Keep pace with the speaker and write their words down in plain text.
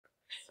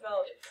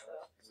smell this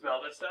stuff.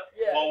 Smell this stuff?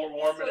 Yeah. While we're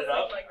warming it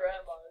up? Like my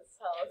grandma's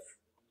house.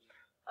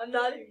 I'm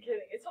not even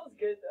kidding. It smells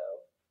good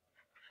though.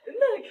 Isn't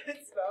that a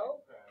good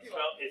smell?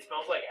 It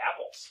smells like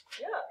apples.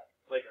 Yeah.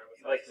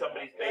 Like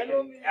somebody's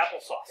baking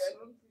applesauce.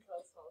 Grandma's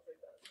house smells like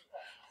that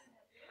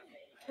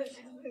sometimes.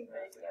 She's been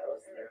baking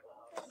apples.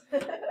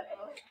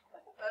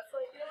 That's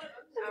like at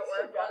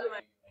work.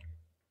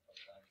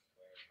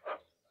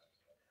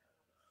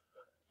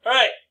 All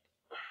right.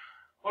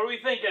 What are we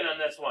thinking on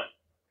this one?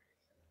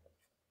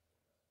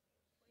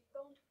 We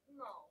don't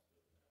know.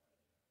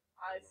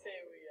 I say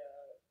we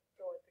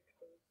go with the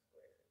cosine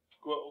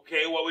squared.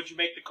 Okay, what would you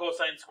make the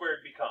cosine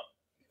squared become?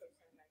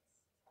 Cosine x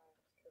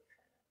times cosine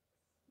x.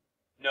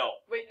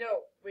 No. Wait,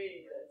 no.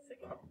 Wait a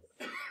second.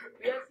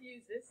 We have to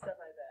use this stuff,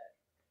 I bet.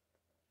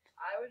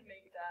 I would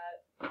make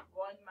that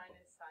 1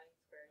 minus sine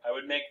squared. I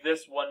would make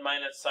this 1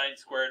 minus sine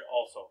squared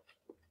also.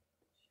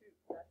 Shoot,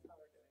 that's how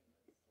we're doing this.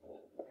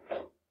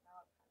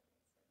 Now it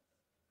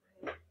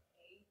kind of makes sense. I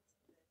hate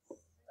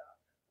this stuff.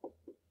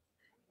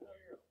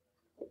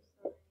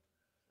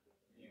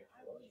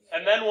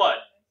 And then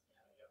what?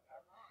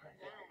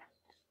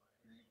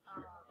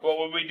 What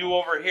would we do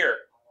over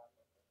here?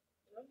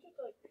 Don't you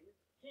like these?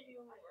 Can't you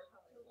only work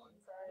on the one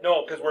side?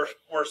 No, because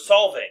we're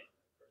solving.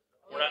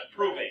 We're not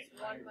proving.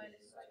 1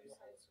 minus 2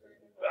 sine squared.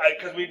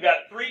 Because we've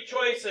got 3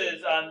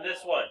 choices on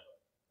this one.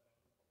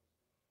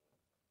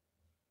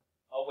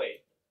 Oh,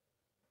 wait.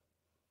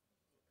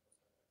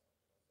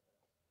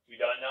 We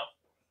done now?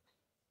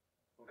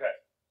 Okay.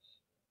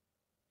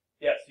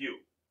 Yes, you.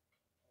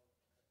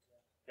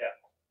 Yeah.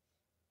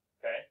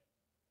 Okay.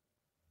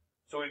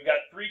 So we've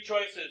got 3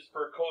 choices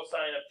for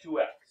cosine of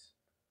 2x.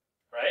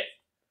 Right?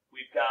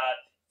 We've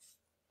got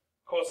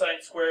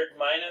cosine squared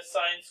minus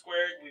sine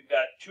squared. We've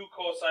got 2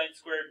 cosine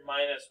squared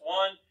minus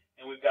 1.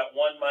 And we've got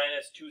 1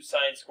 minus 2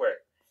 sine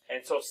squared.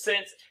 And so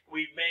since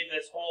we've made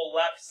this whole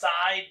left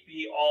side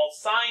be all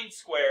sine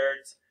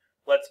squareds,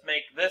 let's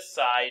make this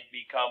side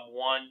become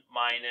 1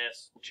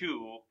 minus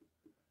 2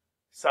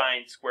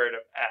 sine squared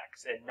of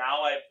x. And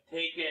now I've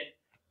taken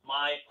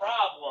my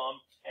problem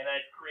and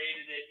I've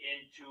created it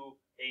into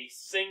a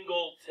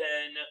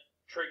singleton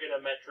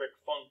trigonometric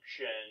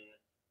function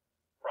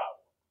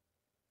problem.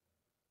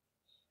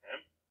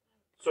 Okay?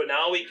 So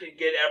now we can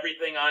get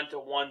everything onto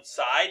one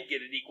side,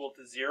 get it equal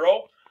to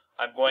 0.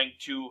 I'm going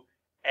to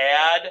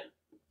add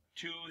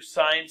 2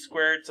 sine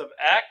squareds of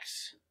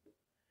x.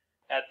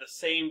 At the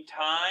same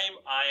time,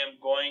 I am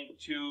going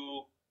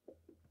to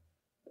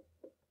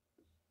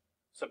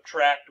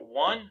subtract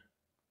 1.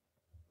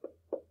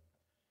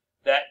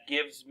 That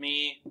gives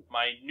me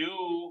my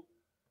new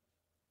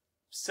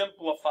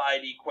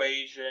simplified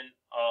equation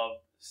of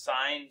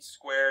sine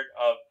squared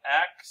of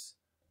x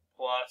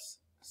plus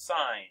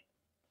sine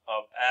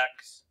of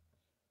x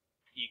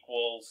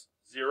equals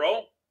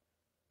 0.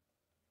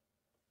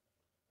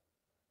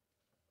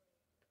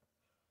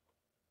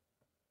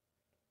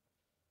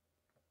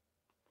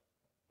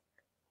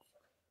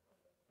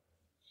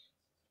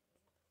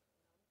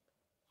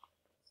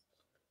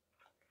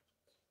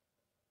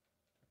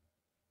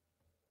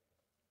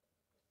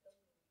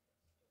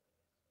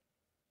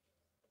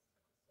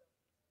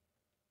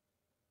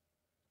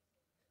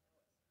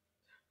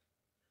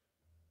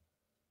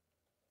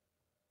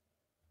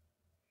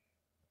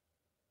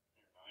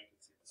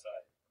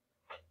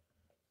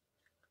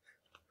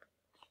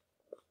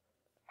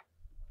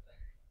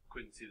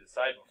 Couldn't see the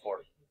side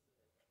before.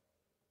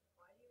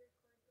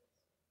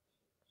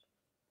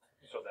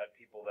 So that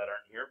people that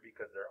aren't here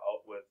because they're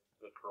out with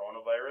the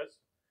coronavirus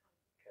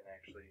can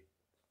actually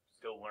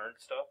still learn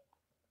stuff.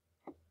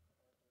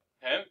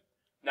 Okay.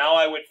 Now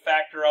I would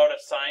factor out a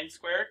sine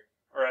squared,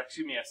 or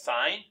excuse me, a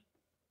sine.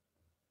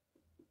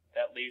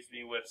 That leaves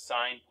me with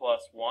sine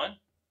plus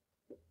 1.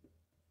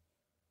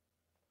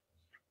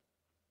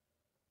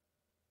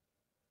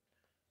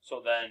 So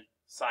then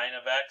sine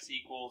of x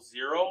equals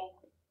 0.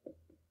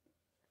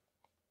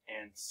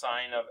 And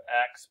sine of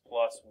x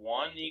plus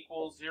 1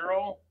 equals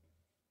 0.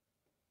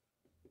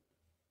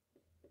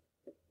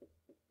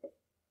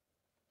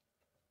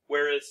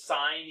 Where is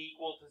sine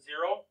equal to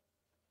 0?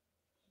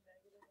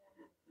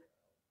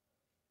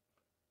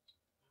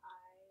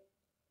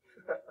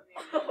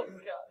 Oh,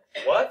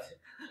 God. What?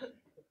 0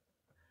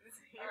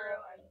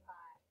 and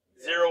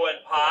pi. 0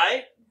 and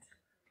pi.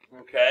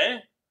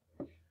 Okay.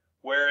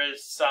 Where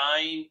is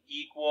sine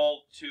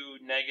equal to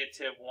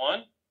negative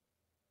 1?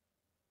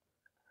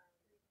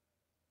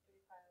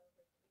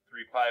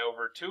 3 pi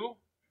over 2.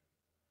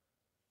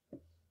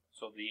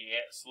 So the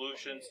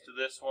solutions to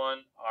this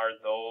one are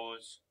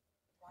those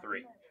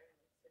 3.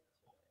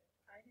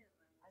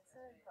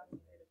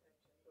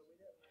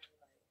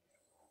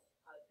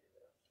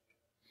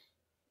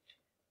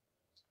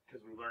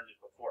 Because we learned it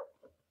before.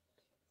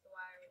 So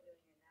why are we doing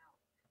it now?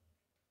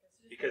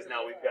 Because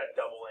now we've got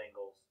double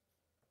angles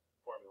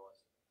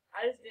formulas.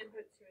 I just didn't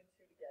put 2 and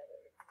 2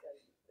 together. You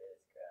gotta use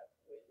this crap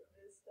with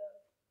this stuff.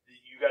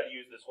 You got to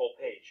use this whole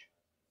page.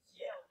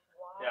 Yeah.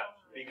 Wow. Yeah,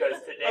 because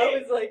I today,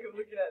 was like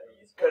looking at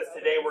these. because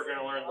today we're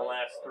going to learn the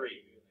last 3.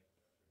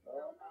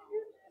 Oh my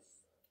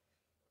goodness.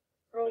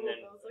 Bro, And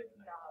then those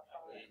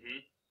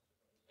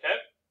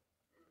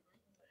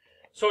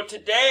So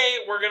today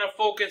we're going to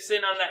focus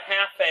in on the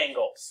half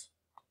angles.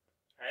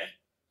 Okay?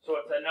 So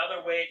it's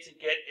another way to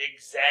get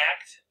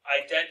exact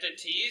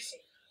identities.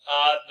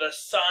 The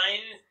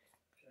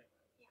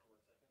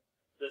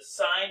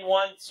sine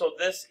one, so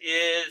this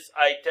is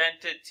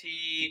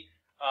identity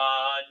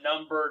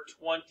number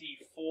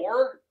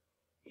 24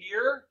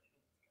 here.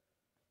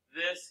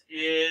 This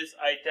is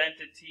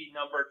identity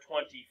number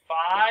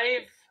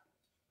 25.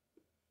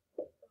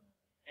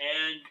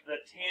 And the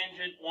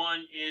tangent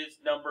one is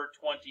number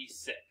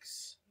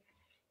 26.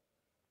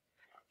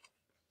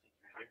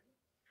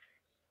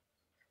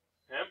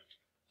 Okay?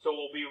 So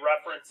we'll be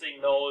referencing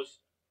those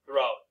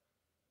throughout.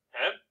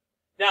 Okay?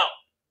 Now,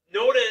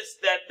 notice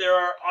that there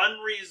are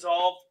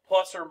unresolved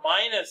plus or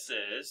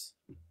minuses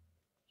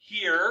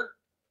here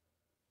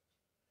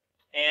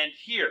and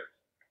here.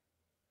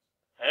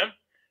 Okay?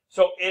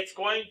 So it's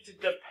going to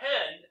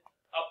depend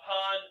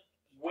upon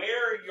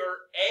where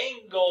your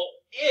angle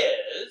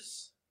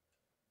is,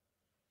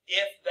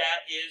 if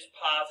that is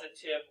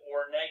positive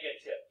or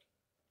negative.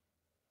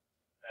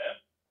 Okay?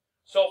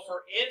 So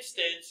for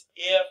instance,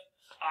 if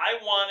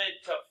I wanted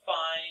to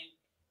find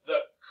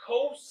the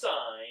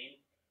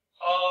cosine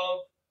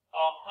of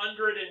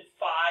 105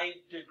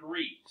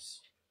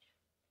 degrees,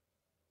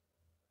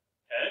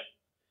 okay,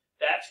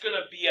 that's going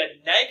to be a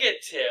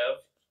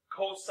negative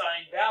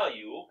cosine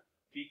value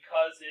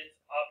because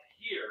it's up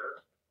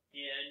here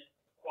in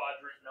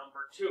quadrant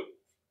number 2.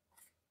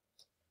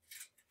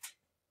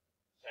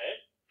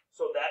 Okay?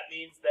 So that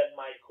means that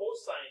my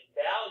cosine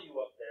value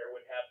up there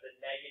would have the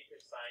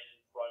negative sign in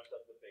front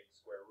of the big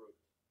square root.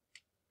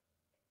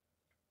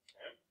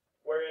 Okay?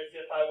 Whereas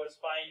if I was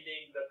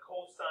finding the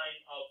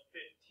cosine of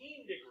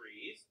 15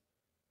 degrees,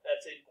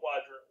 that's in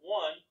quadrant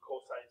 1,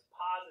 cosine's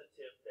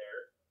positive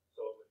there,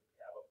 so it would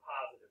have a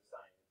positive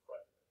sign in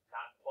front of it.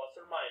 Not plus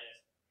or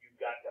minus, you've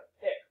got to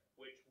pick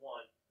which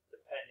one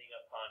depending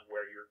upon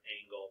where your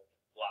angle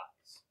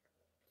lies.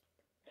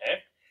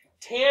 Okay?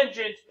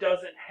 Tangent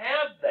doesn't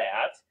have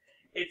that.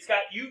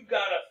 You've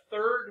got a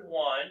third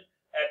one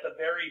at the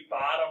very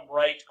bottom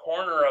right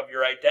corner of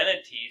your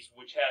identities,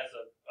 which has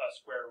a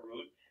square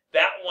root.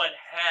 That one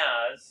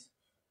has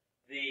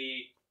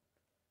the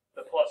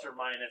plus or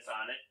minus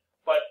on it,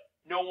 but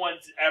no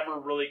one's ever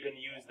really going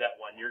to use that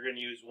one. You're going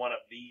to use one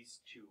of these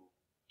two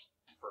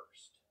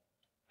first.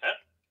 Okay?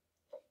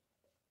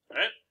 All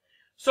right?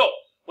 So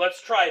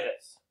let's try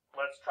this.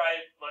 Let's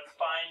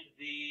find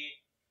the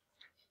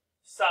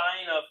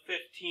sine of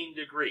 15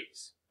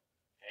 degrees.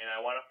 And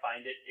I want to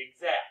find it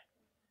exact.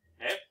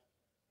 Okay?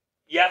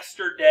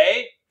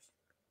 Yesterday,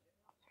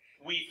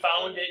 we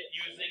found it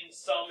using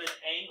sum and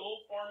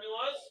angle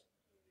formulas.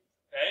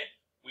 Okay?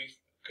 We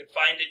could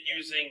find it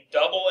using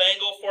double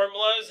angle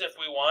formulas if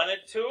we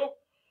wanted to.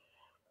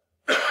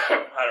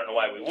 I don't know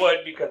why we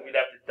would, because we'd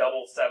have to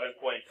double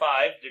 7.5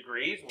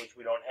 degrees, which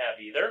we don't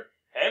have either.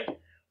 Okay?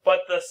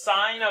 But the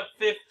sine of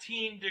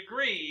 15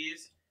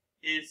 degrees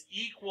is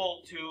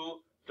equal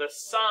to the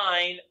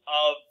sine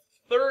of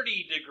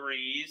 30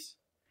 degrees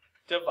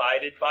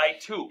divided by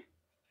 2.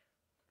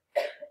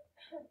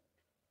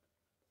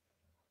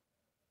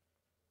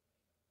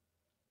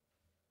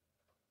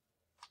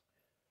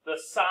 The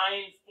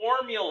sine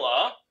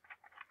formula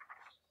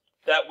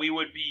that we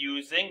would be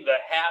using, the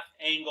half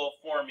angle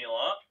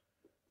formula,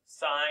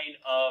 sine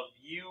of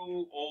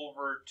u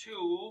over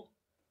 2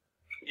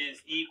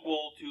 is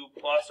equal to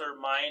plus or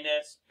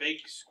minus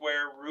big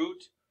square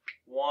root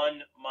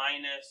 1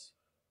 minus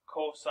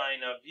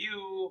cosine of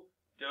u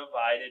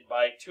divided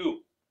by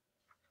 2.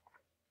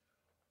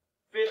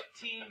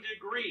 15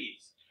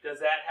 degrees. Does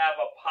that have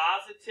a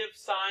positive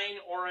sign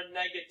or a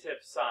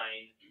negative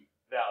sign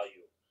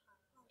value?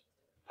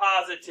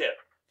 Positive.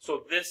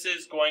 So this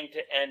is going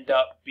to end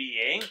up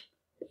being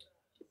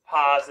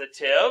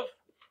positive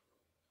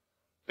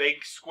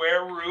big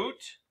square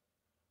root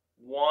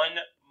 1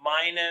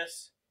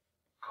 minus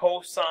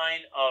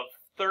cosine of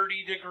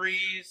 30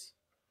 degrees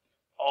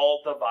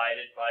all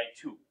divided by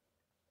 2.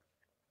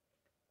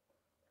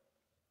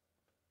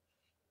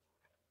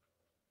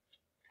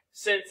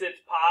 Since it's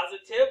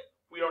positive,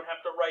 we don't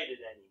have to write it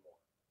anymore.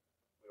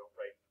 We don't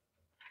write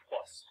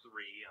plus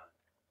 3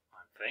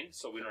 on things,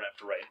 so we don't have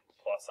to write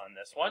plus on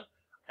this one.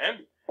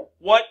 Okay?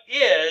 What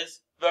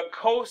is the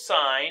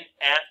cosine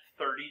at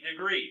 30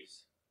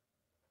 degrees?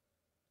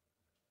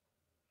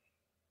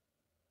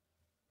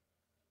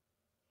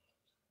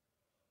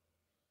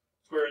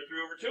 Square root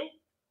 3 over 2?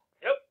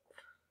 Yep.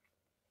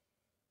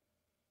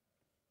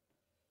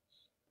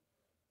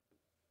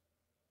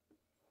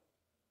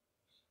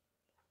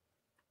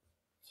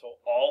 So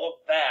all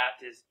of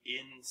that is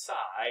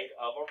inside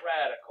of a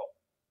radical.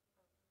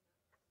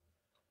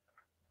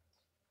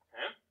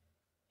 Okay?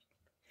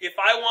 If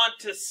I want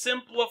to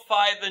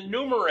simplify the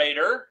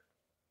numerator,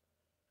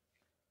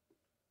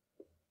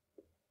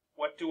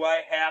 what do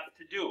I have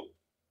to do?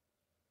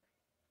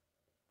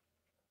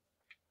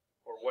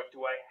 Or what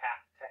do I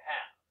have to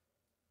have?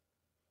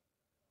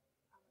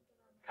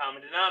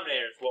 Common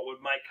denominators. What would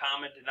my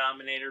common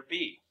denominator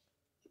be?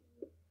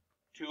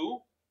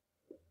 2.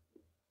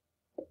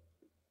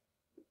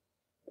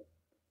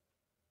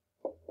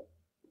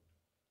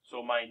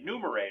 my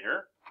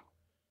numerator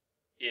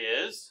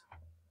is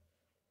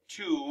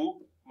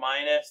 2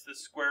 minus the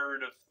square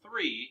root of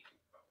 3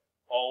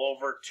 all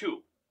over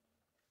 2.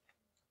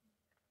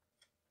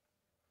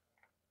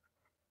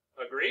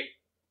 Agree?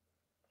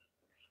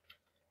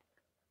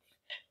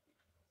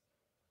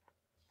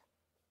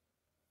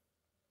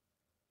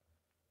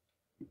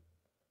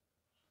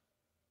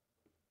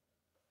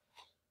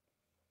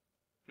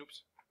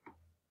 Oops.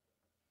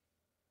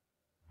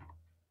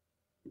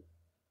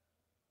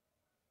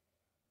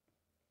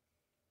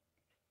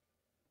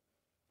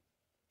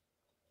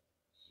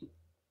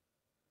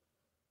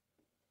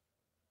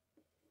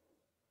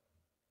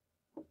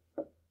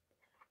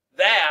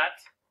 That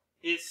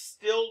is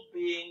still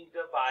being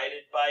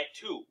divided by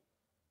 2.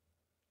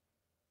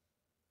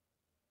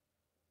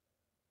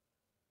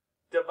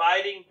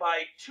 Dividing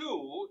by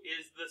 2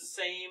 is the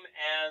same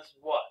as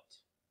what?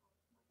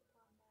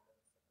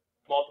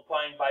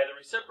 Multiplying by the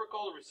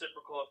reciprocal. The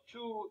reciprocal of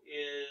 2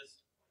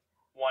 is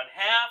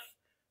 1/2.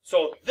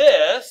 So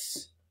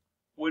this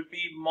would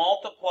be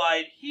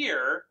multiplied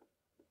here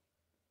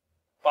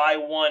by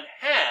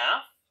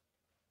 1/2,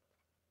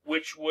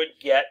 which would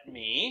get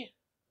me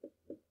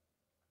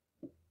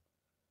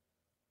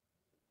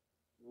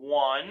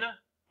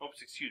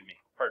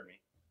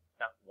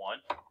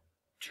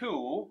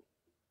 2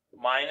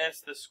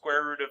 minus the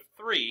square root of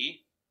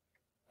 3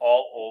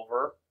 all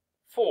over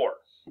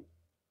 4.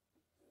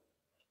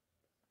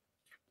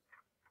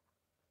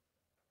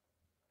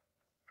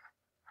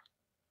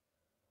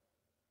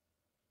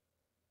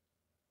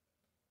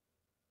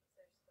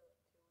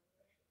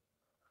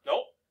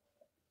 Nope.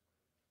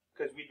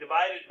 Because we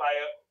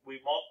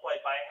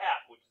multiplied by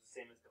 1/2, which is the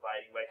same as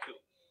dividing by 2.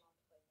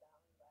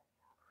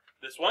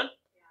 This one?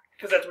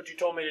 Because that's what you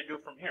told me to do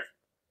from here.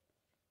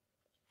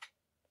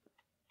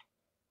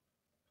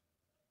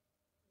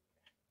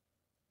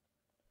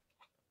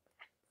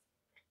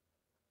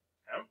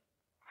 Okay.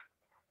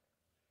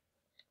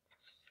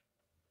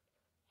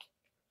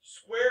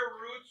 Square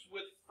roots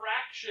with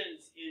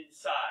fractions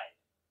inside.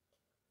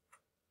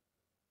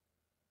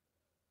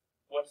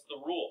 What's the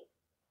rule?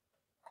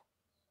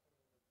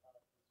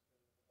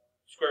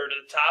 Square root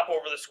of the top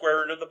over the square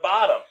root of the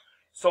bottom.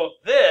 So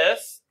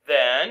this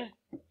then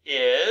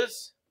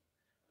is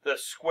the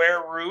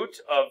square root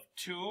of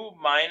 2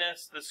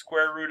 minus the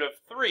square root of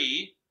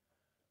 3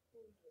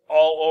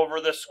 all over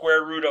the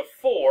square root of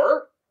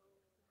 4.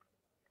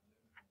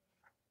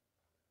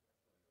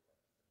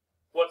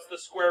 What's the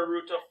square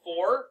root of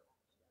 4?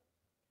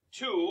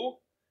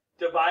 2.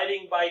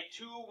 Dividing by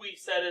 2 we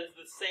said is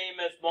the same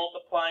as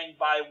multiplying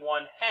by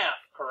 1/2,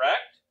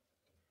 correct?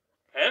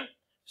 Okay.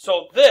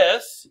 So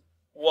this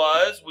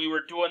was, we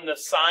were doing the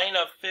sine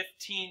of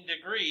 15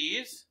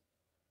 degrees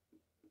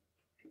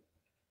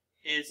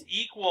is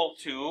equal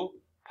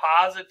to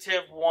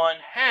positive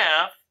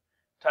 1/2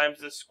 times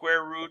the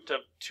square root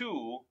of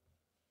 2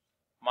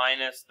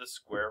 minus the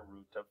square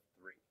root of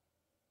 3.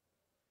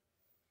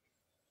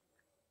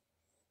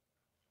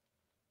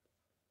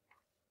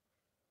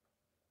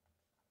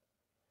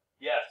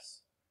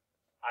 Yes,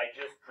 I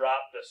just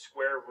dropped a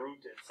square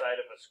root inside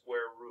of a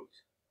square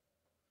root.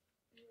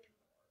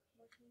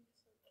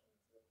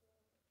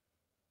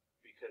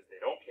 Because they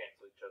don't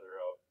cancel each other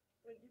out.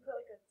 Would you put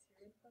like a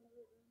 2 in front of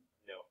it?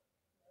 No.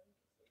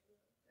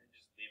 And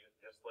just leave it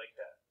just like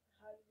that.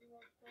 How did you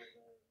multiply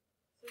that?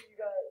 So you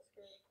got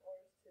square root of 4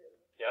 is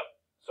 2. Yep.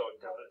 So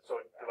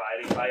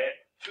dividing by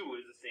it 2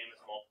 is the same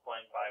as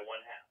multiplying by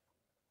 1/2.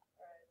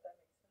 Alright,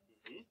 that makes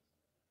sense.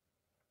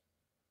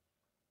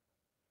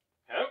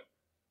 Okay.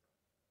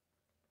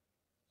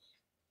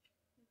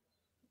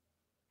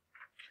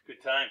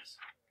 Good times.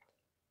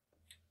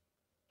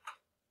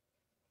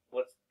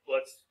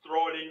 Let's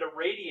throw it into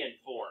radian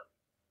form.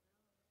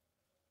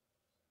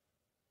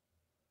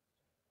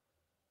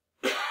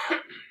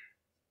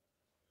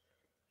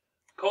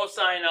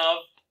 Cosine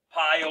of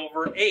pi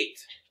over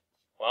 8.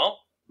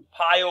 Well,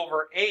 pi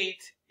over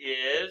 8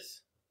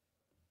 is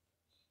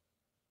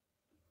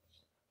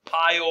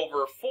pi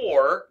over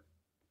 4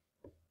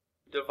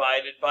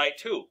 divided by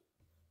 2.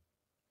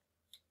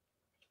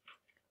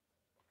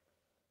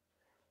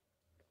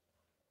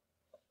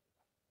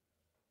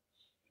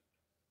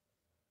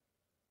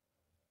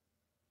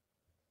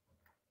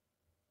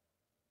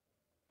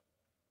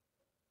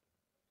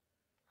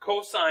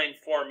 Cosine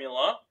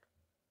formula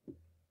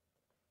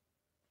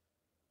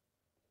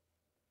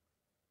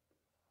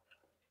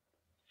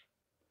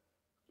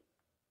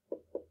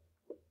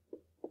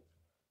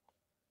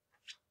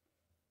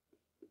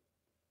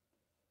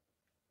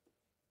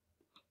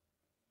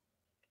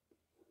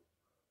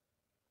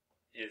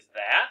is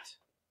that.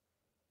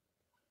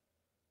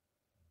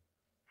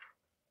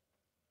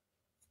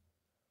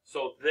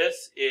 So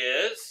this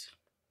is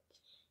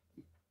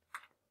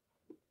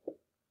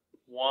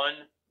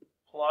 1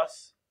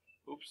 plus,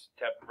 oops,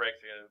 tap the brakes,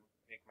 I gotta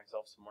make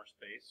myself some more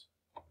space.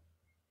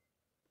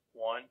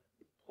 1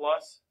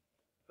 plus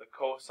the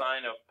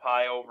cosine of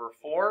pi over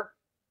 4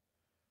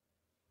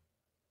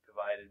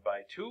 divided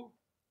by 2.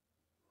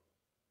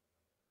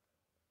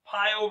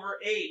 Pi over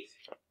 8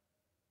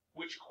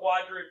 Which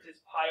quadrant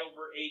is pi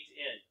over 8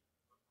 in?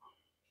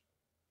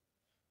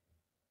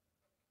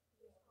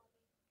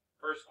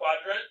 First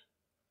quadrant.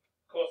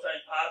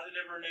 Cosine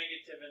positive or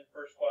negative in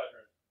first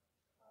quadrant?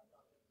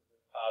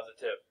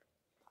 Positive.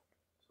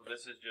 So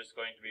this is just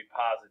going to be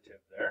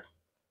positive there.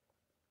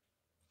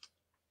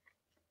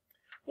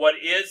 What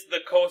is the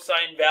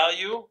cosine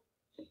value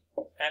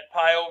at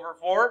pi over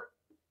 4?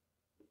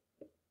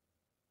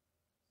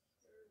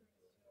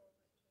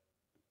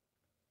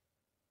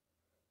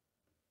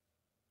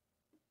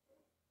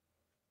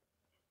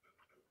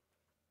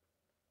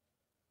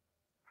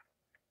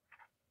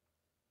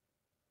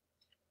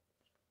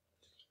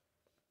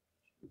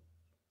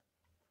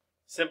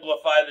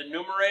 Simplify the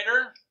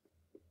numerator.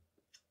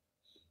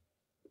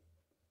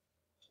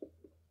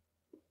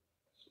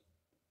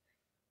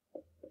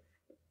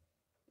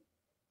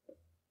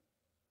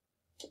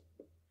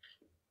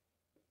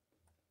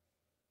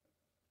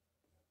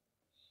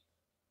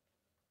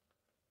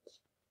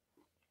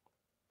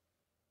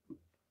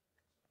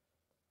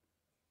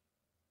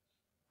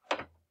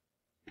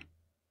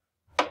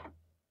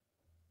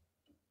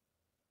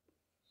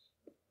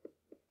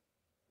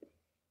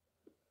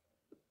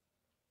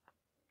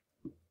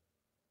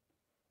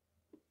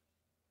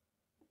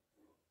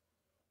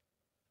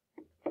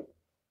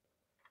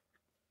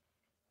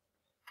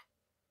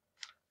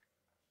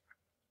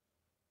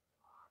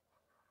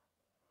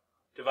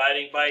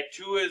 Dividing by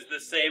 2 is the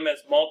same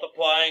as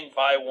multiplying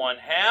by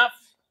 1/2.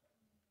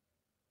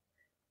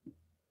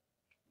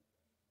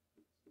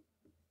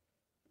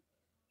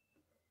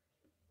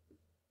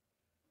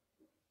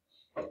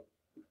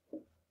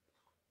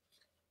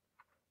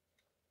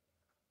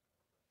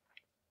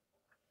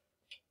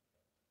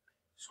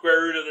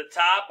 Square root of the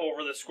top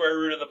over the square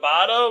root of the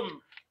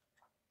bottom.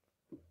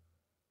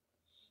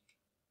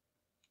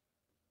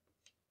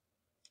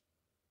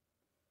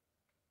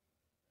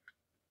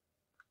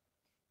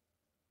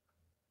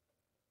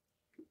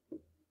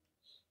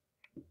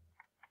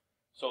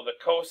 So the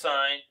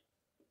cosine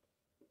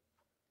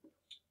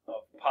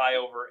of pi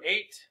over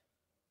 8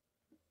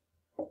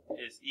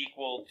 is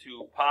equal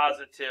to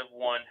positive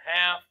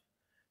 1/2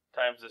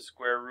 times the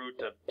square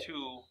root of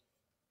 2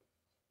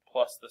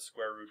 plus the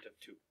square root of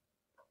 2.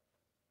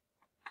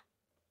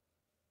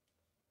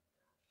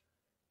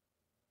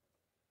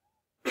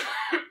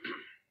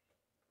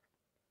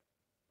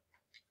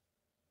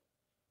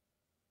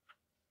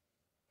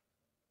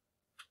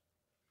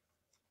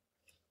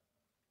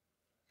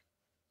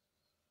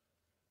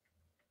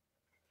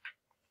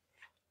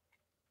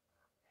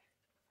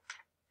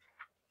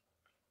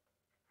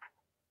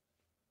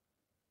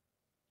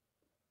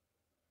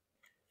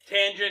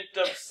 Tangent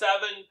of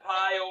 7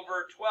 pi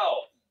over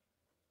 12.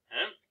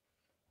 Okay.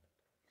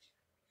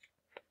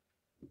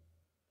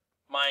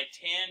 My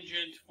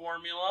tangent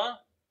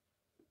formula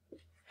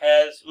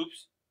has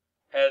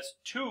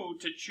 2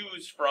 to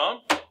choose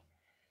from.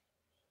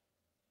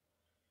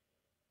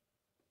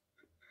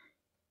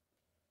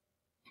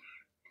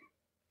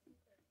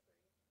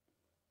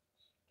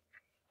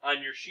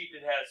 On your sheet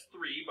it has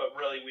 3, but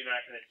really we're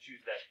not going to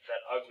choose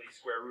that ugly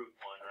square root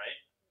one,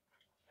 right?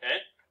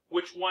 Okay.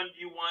 Which one do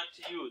you want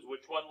to use?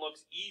 Which one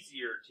looks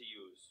easier to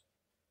use?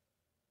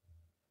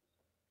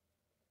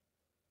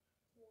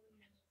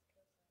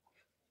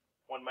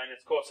 One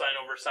minus cosine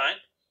over sine.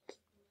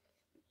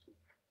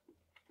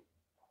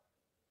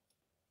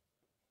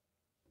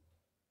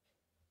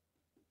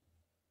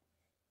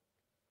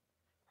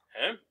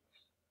 Okay.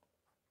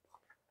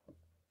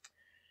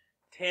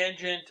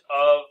 Tangent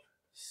of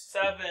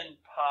 7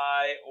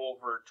 pi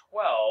over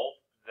 12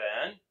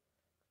 then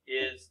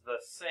is the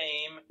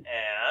same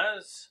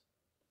as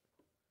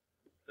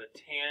the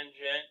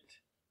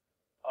tangent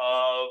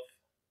of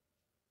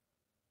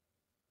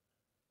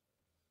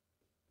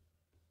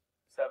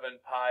 7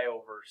 pi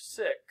over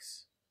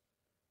 6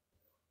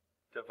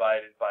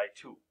 divided by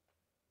 2.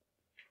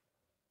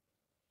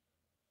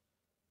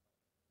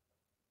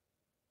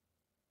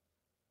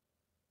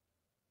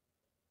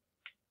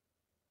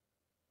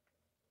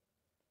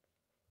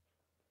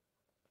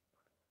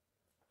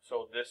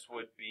 So this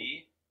would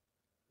be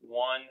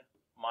 1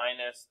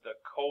 minus the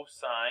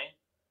cosine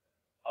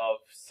of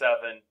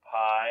 7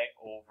 pi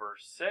over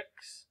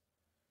 6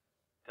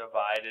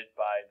 divided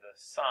by the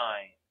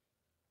sine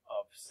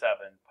of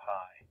 7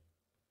 pi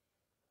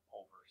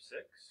over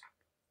 6.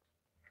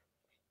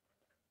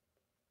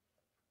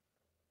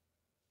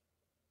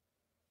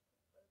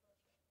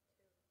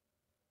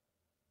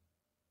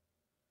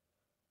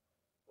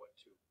 What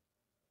 2?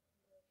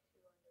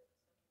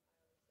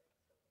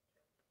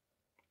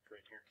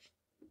 Right here.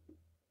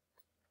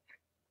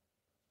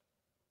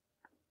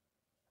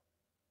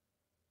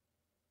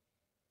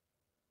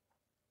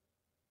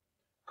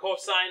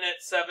 Cosine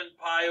at 7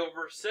 pi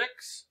over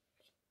 6.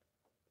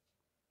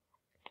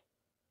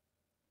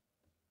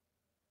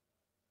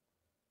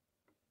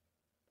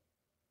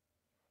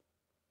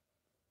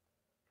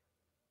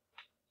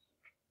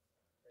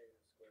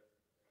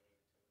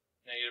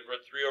 Negative root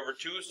 3 over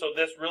 2. So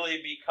this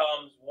really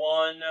becomes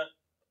 1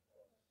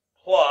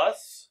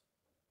 plus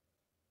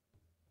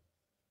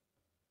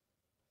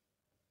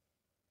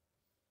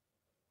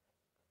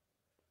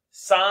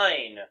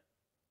sine at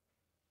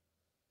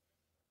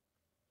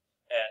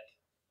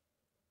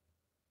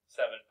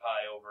 7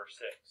 pi over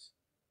 6?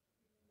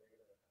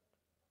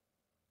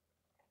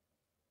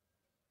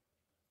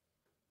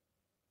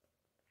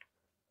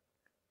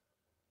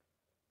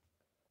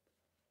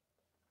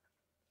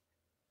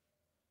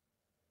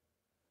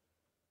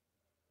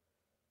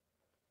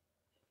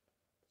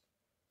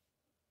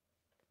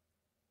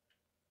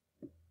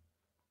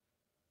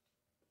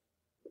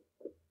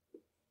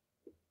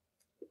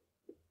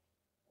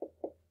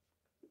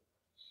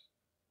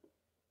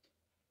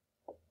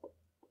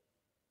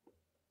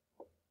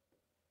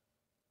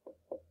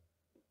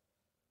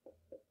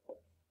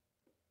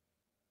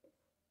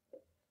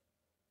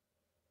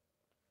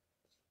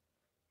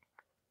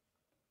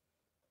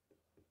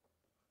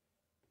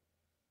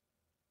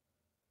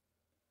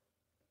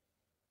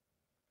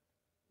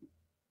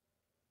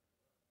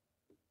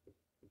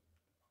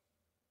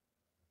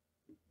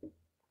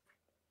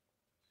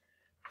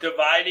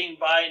 Dividing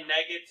by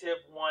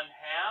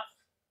 -1/2.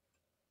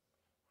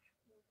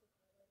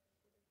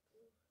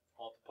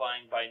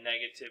 Multiplying by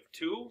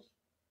 -2.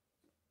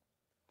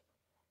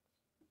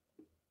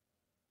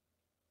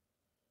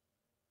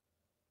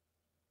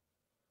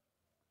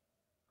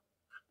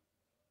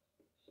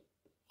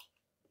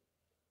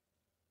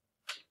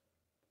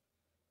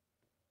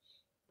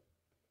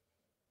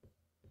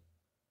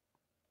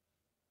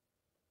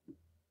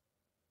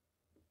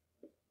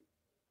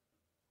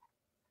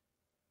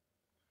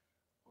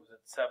 Was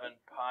it 7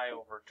 pi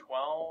over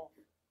 12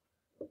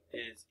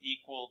 is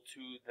equal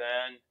to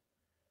then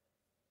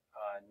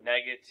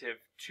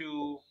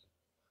 -2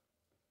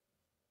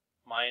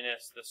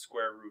 minus the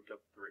square root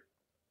of 3.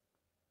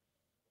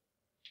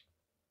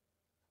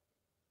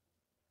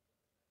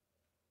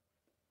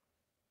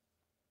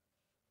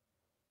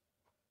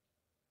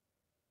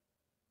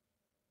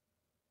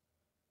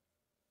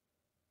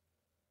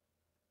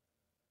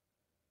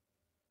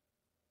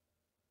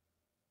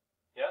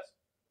 Yes?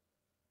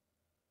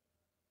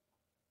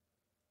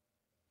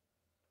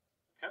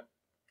 Okay.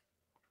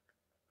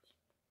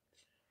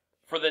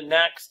 For the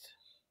next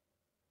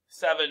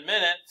 7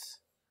 minutes,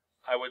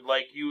 I would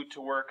like you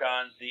to work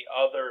on the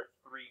other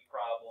 3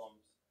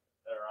 problems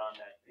that are on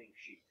that pink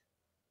sheet.